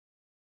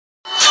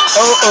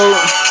Oh, oh.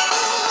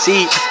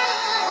 See,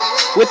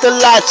 with the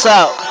lights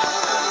out,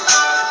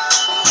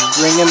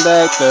 bringing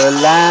back the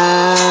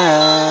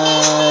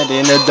light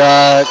in the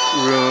dark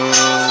room.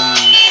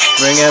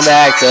 Bringing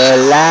back the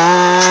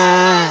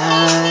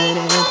light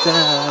in the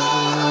dark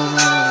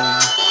room.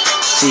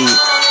 See,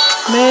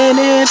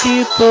 many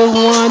people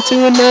want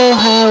to know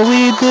how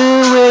we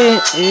do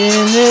it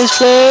in this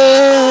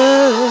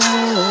world,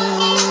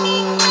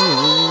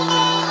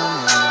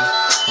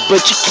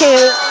 but you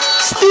can't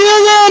steal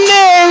your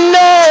name,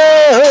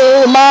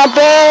 no. My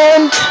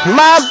band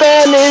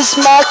is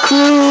my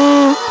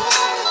crew,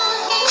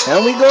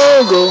 and we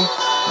gonna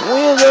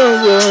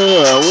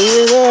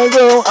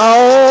go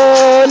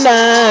all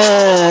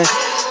night,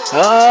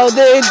 all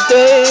day,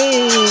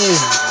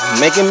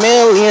 making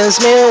millions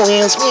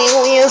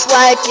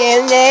like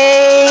it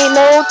ain't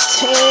no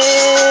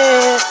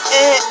 10.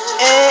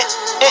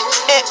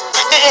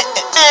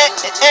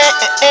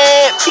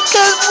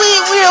 Because we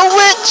real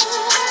rich.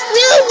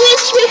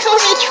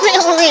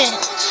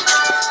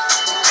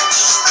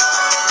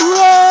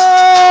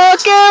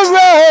 Rock and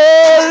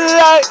roll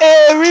like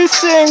every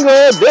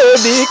single day,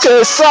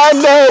 because I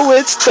know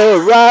it's the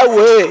right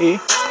way,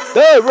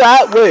 the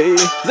right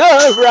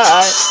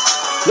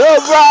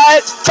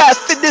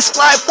path in this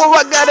life where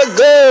I gotta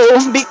go.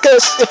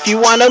 Because if you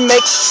wanna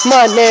make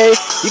money,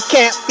 you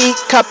can't be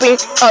copying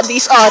all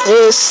these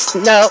artists.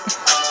 No.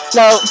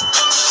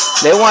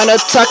 They wanna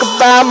talk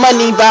about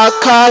money, about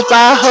cars,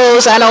 about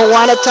hoes. I don't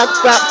wanna talk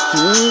about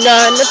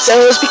none of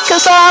those,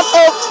 because I'm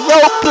a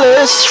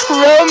hopeless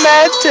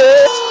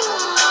romantic.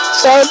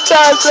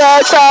 Sometimes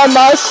I cry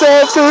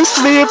myself to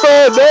sleep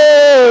at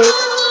bed.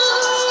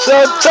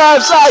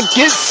 Sometimes I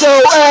get so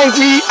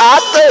angry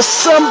I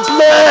thirst some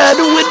blood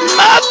with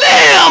my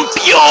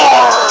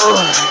vampire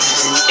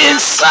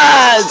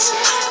insides.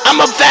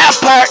 I'm a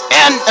vampire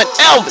and an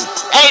elven.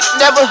 Ain't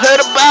never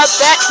heard about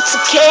that? It's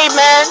okay,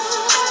 man.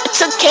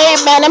 It's okay,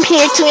 man. I'm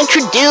here to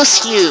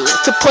introduce you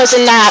to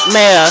Poison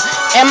Nightmare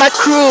and my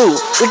crew.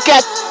 We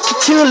got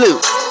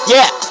Cthulhu,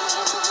 yeah,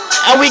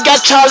 and we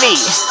got Charlie,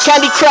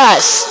 Candy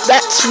Crush.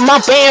 That's my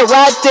band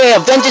right there.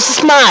 Vengeance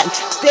is mine.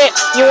 There,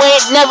 you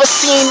ain't never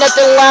seen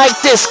nothing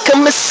like this.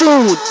 Coming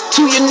soon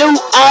to your new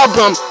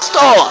album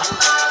store,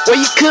 where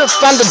you could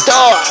find the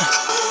door.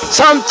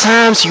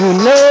 Sometimes you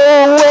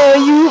know where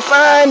you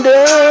find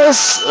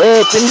us,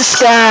 up in the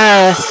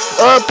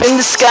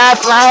sky,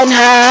 flying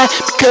high,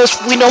 because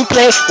we don't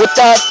play with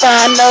that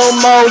fire no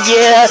more,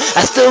 yeah.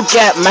 I still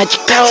got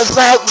magic powers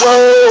like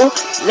whoa.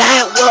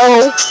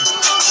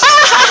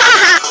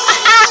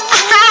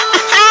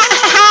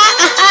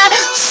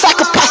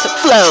 Psychopathic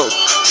flow.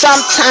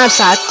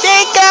 Sometimes I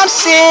think I'm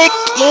sick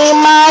in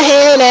my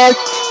head, and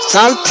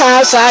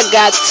sometimes I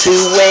got to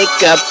wake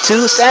up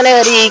to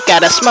sanity.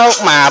 Gotta smoke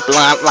my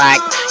blunt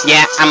like,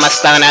 yeah, I'm a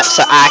stoner,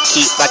 so I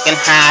keep fucking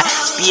high.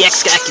 Be an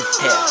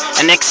executive.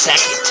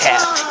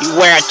 You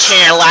wear a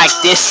chair like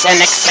this, an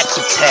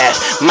executive.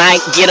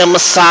 Might get a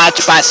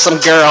massage by some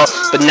girl,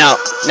 but no,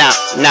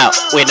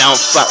 we don't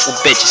fuck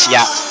with bitches,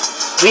 y'all.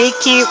 We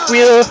keep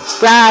real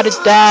ride or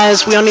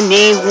dies. We only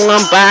need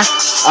one by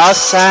our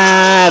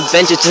side.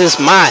 Vengeance is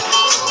mine.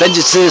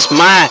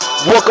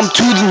 Welcome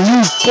to the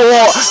new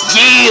war.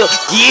 Yeah,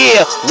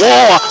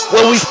 war,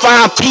 where we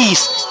find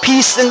peace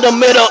in the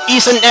Middle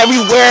East and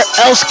everywhere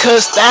else,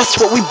 cause that's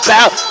what we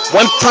bout.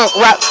 When punk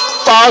rock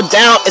fall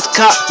down, it's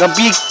gonna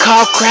be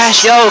called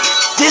crash, yo.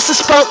 This is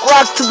punk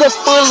rock to the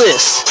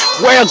fullest,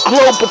 where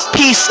global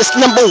peace is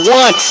number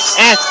one,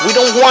 and we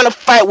don't want to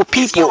fight with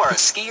people. If you are a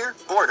skier,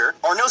 boarder,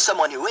 or know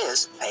someone who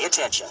is, pay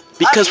attention.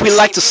 Because we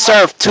like to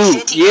surf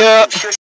too, yeah.